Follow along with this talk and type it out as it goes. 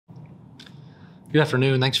Good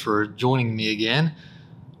afternoon. Thanks for joining me again.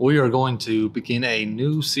 We are going to begin a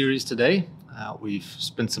new series today. We've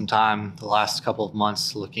spent some time the last couple of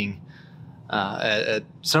months looking at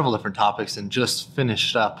several different topics and just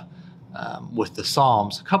finished up with the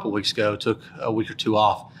Psalms a couple weeks ago. Took a week or two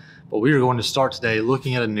off, but we are going to start today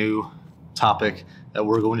looking at a new topic that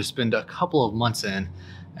we're going to spend a couple of months in,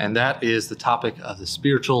 and that is the topic of the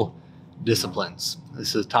spiritual disciplines.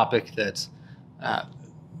 This is a topic that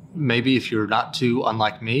maybe if you're not too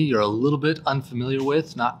unlike me, you're a little bit unfamiliar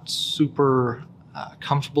with, not super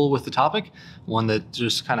comfortable with the topic, one that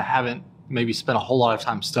just kind of haven't maybe spent a whole lot of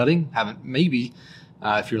time studying, haven't maybe,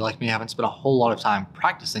 if you're like me, haven't spent a whole lot of time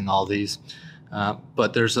practicing all these.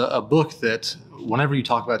 But there's a book that whenever you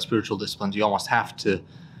talk about spiritual disciplines, you almost have to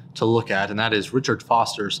look at, and that is Richard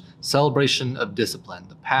Foster's Celebration of Discipline,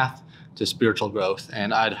 The Path to Spiritual Growth.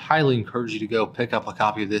 And I'd highly encourage you to go pick up a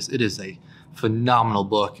copy of this. It is a phenomenal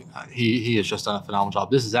book. He has just done a phenomenal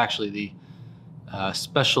job. This is actually the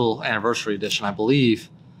special anniversary edition, I believe,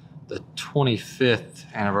 the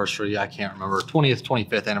 25th anniversary. I can't remember, 20th,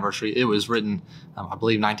 25th anniversary. It was written, I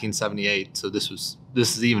believe, 1978. So this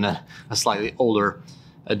is even a slightly older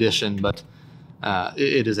edition, but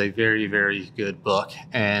it is a very, very good book.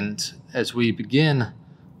 And as we begin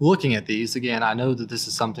looking at these, again, I know that this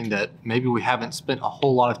is something that maybe we haven't spent a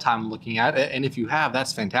whole lot of time looking at. And if you have,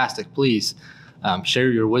 that's fantastic. Please share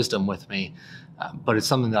your wisdom with me. But it's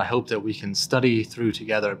something that I hope that we can study through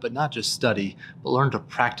together, but not just study, but learn to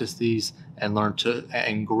practice these and learn to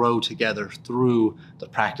and grow together through the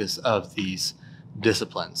practice of these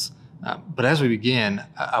disciplines. But as we begin,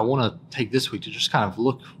 I want to take this week to just kind of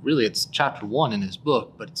look, really, it's chapter 1 in his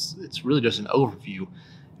book, but it's really just an overview.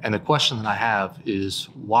 And the question that I have is,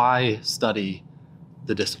 why study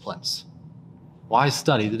the disciplines? Why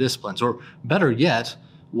study the disciplines? Or better yet,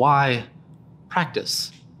 why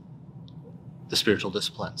practice the spiritual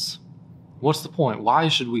disciplines? What's the point? Why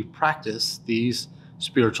should we practice these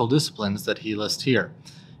spiritual disciplines that he lists here?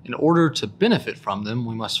 In order to benefit from them,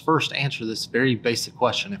 we must first answer this very basic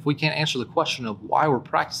question. If we can't answer the question of why we're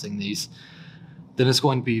practicing these, then it's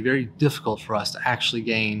going to be very difficult for us to actually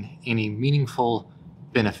gain any meaningful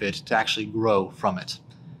benefit, to actually grow from it.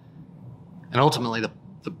 And ultimately,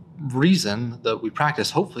 the reason that we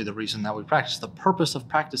practice, hopefully the reason that we practice, the purpose of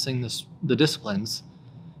practicing the disciplines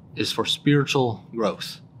is for spiritual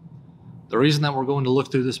growth. The reason that we're going to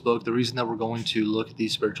look through this book, the reason that we're going to look at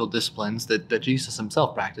these spiritual disciplines that Jesus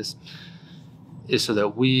himself practiced, is so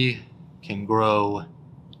that we can grow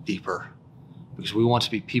deeper. Because we want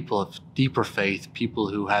to be people of deeper faith, people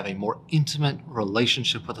who have a more intimate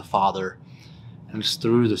relationship with the Father. And it's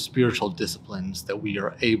through the spiritual disciplines that we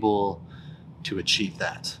are able to achieve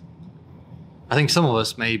that. I think some of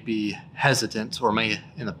us may be hesitant, or may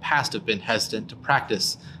in the past have been hesitant to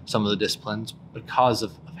practice some of the disciplines because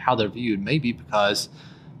of how they're viewed. Maybe because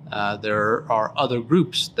there are other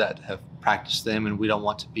groups that have practiced them and we don't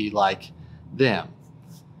want to be like them.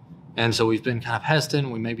 And so we've been kind of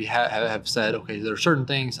hesitant. We maybe have said, okay, there are certain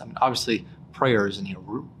things. I mean, obviously prayer is in here.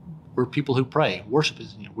 We're people who pray. Worship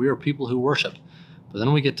is in here. We are people who worship. But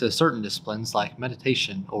then we get to certain disciplines like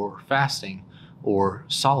meditation or fasting or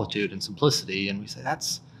solitude and simplicity, and we say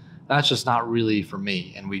that's just not really for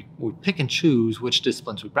me. And we pick and choose which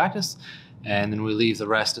disciplines we practice, and then we leave the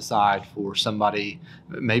rest aside for somebody,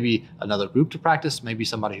 maybe another group to practice, maybe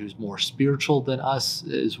somebody who's more spiritual than us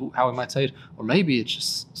is how we might say it, or maybe it's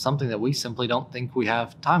just something that we simply don't think we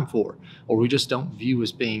have time for, or we just don't view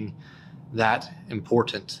as being that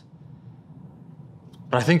important.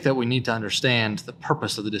 But I think that we need to understand the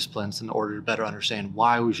purpose of the disciplines in order to better understand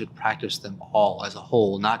why we should practice them all as a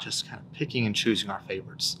whole, not just kind of picking and choosing our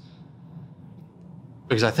favorites.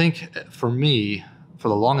 Because I think for me, for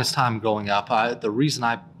the longest time growing up, the reason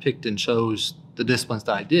I picked and chose the disciplines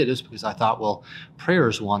that I did is because I thought, well, prayer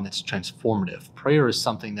is one that's transformative. Prayer is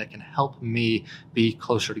something that can help me be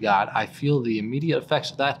closer to God. I feel the immediate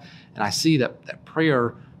effects of that, and I see that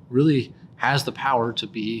prayer really has the power to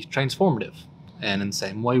be transformative. And in the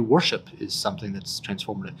same way, worship is something that's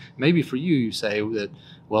transformative. Maybe for you, you say that,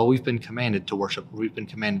 well, we've been commanded to worship, we've been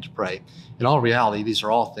commanded to pray. In all reality, these are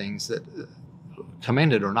all things that,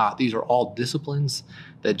 commanded or not, these are all disciplines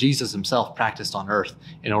that Jesus himself practiced on earth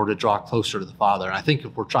in order to draw closer to the Father. And I think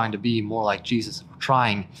if we're trying to be more like Jesus, if we're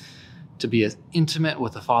trying to be as intimate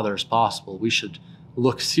with the Father as possible, we should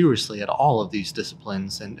look seriously at all of these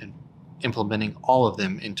disciplines and implementing all of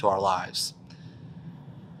them into our lives.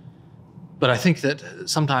 But I think that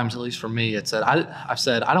sometimes, at least for me, it's that I've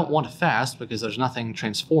said I don't want to fast because there's nothing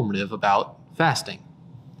transformative about fasting.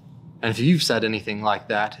 And if you've said anything like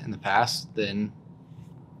that in the past, then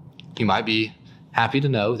you might be happy to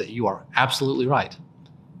know that you are absolutely right.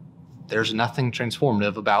 There's nothing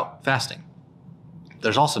transformative about fasting.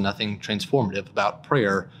 There's also nothing transformative about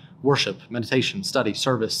prayer, worship, meditation, study,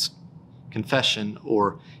 service, confession,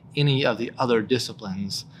 or any of the other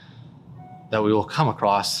disciplines that we will come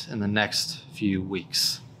across in the next few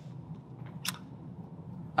weeks.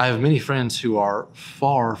 I have many friends who are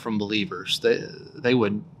far from believers. They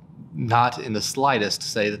would not in the slightest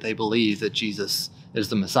say that they believe that Jesus is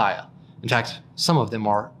the Messiah. In fact, some of them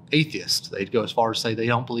are atheists. They'd go as far as say they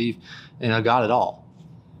don't believe in a God at all,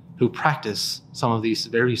 who practice some of these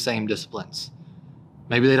very same disciplines.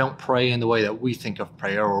 Maybe they don't pray in the way that we think of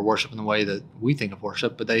prayer or worship in the way that we think of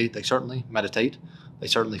worship, but they certainly meditate. They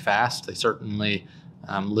certainly fast. They certainly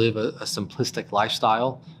live a simplistic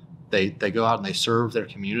lifestyle. They go out and they serve their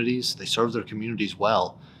communities. They serve their communities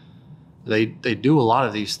well. They do a lot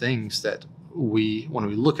of these things that when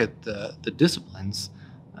we look at the disciplines,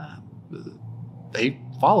 they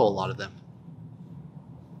follow a lot of them.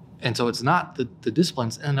 And so it's not the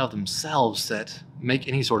disciplines in and of themselves that make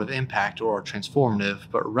any sort of impact or are transformative,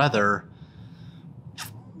 but rather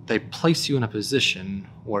they place you in a position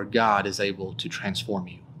where God is able to transform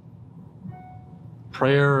you.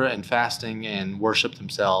 Prayer and fasting and worship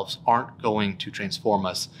themselves aren't going to transform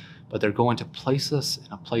us, but they're going to place us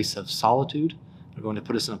in a place of solitude. They're going to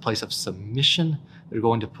put us in a place of submission. They're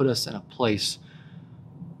going to put us in a place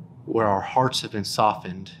where our hearts have been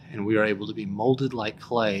softened and we are able to be molded like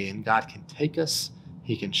clay, and God can take us,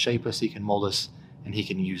 He can shape us, He can mold us, and He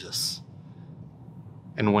can use us.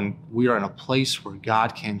 And when we are in a place where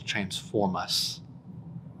God can transform us,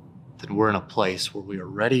 then we're in a place where we are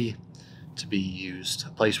ready to be used,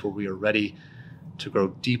 a place where we are ready to grow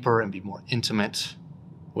deeper and be more intimate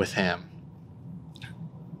with Him.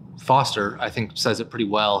 Foster, I think, says it pretty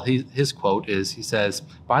well. His quote is, he says,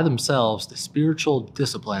 "By themselves, the spiritual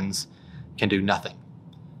disciplines can do nothing.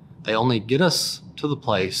 They only get us to the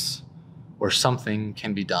place where something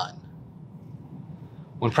can be done."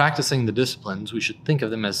 When practicing the disciplines, we should think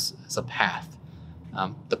of them as a path.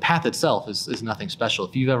 The path itself is nothing special.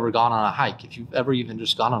 If you've ever gone on a hike, if you've ever even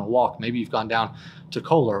just gone on a walk, maybe you've gone down to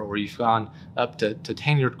Kohler, or you've gone up to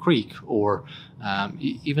Tanyard Creek, or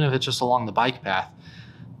even if it's just along the bike path,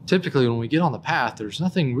 typically when we get on the path, there's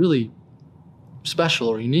nothing really special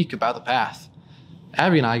or unique about the path.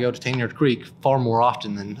 Abby and I go to Tanyard Creek far more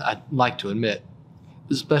often than I'd like to admit.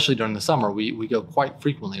 Especially during the summer, we go quite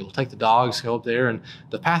frequently. We'll take the dogs, go up there, and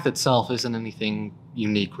the path itself isn't anything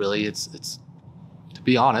unique, really. It's to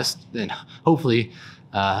be honest, and hopefully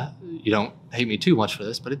you don't hate me too much for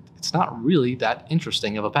this, but it's not really that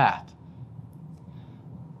interesting of a path.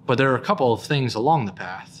 But there are a couple of things along the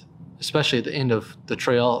path, especially at the end of the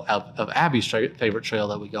trail, of Abby's favorite trail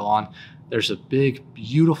that we go on. There's a big,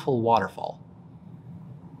 beautiful waterfall.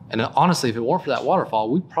 And honestly, if it weren't for that waterfall,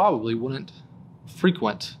 we probably wouldn't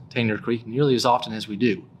frequent Tanyard Creek nearly as often as we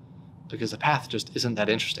do, because the path just isn't that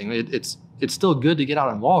interesting. It's still good to get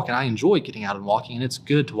out and walk, and I enjoy getting out and walking, and it's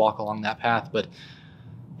good to walk along that path, but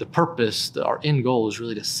the purpose, our end goal, is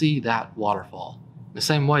really to see that waterfall. In the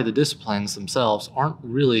same way, the disciplines themselves aren't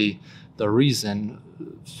really the reason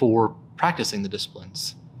for practicing the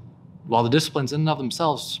disciplines. While the disciplines in and of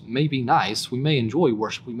themselves may be nice, we may enjoy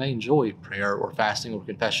worship, we may enjoy prayer or fasting or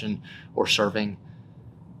confession or serving,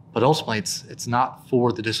 but ultimately it's not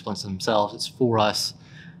for the disciplines themselves, it's for us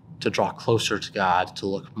to draw closer to God, to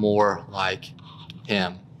look more like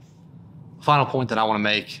Him. The final point that I want to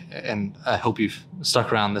make, and I hope you've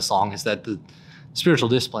stuck around this long, is that the spiritual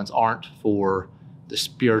disciplines aren't for the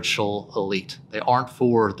spiritual elite. They aren't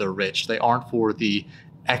for the rich. They aren't for the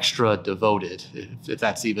extra devoted, if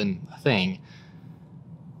that's even a thing.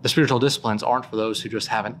 The spiritual disciplines aren't for those who just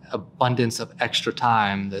have an abundance of extra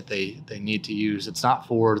time that they need to use. It's not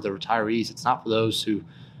for the retirees. It's not for those who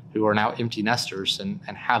are now empty nesters and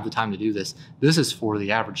have the time to do this. This is for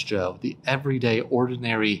the average Joe, the everyday,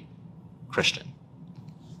 ordinary Christian.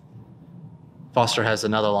 Foster has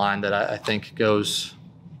another line that I think goes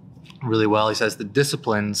really well. He says, "The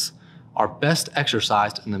disciplines are best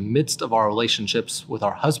exercised in the midst of our relationships with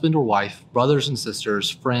our husband or wife, brothers and sisters,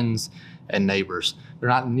 friends and neighbors. They're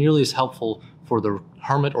not nearly as helpful for the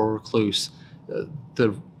hermit or recluse.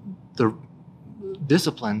 The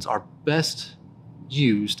disciplines are best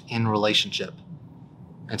used in relationship."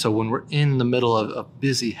 And so when we're in the middle of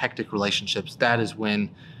busy, hectic relationships, that is when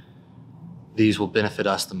these will benefit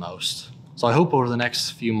us the most. So I hope over the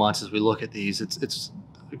next few months, as we look at these, it's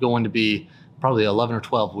going to be probably 11 or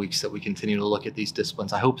 12 weeks that we continue to look at these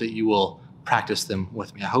disciplines. I hope that you will practice them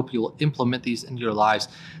with me. I hope you will implement these into your lives,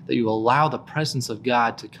 that you will allow the presence of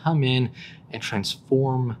God to come in and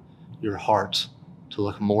transform your heart to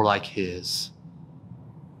look more like His.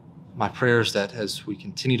 My prayer is that as we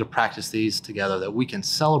continue to practice these together, that we can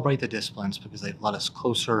celebrate the disciplines because they've led us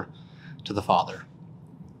closer to the Father.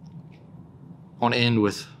 I want to end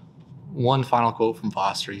with one final quote from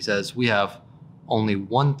Foster. He says, "We have only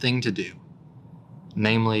one thing to do,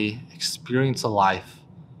 namely experience a life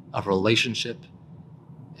of relationship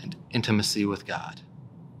and intimacy with God."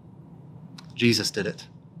 Jesus did it.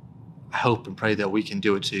 I hope and pray that we can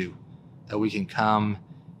do it too, that we can come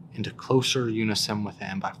into closer unison with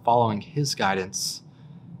him by following his guidance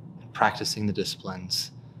and practicing the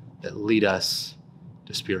disciplines that lead us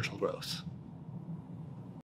to spiritual growth.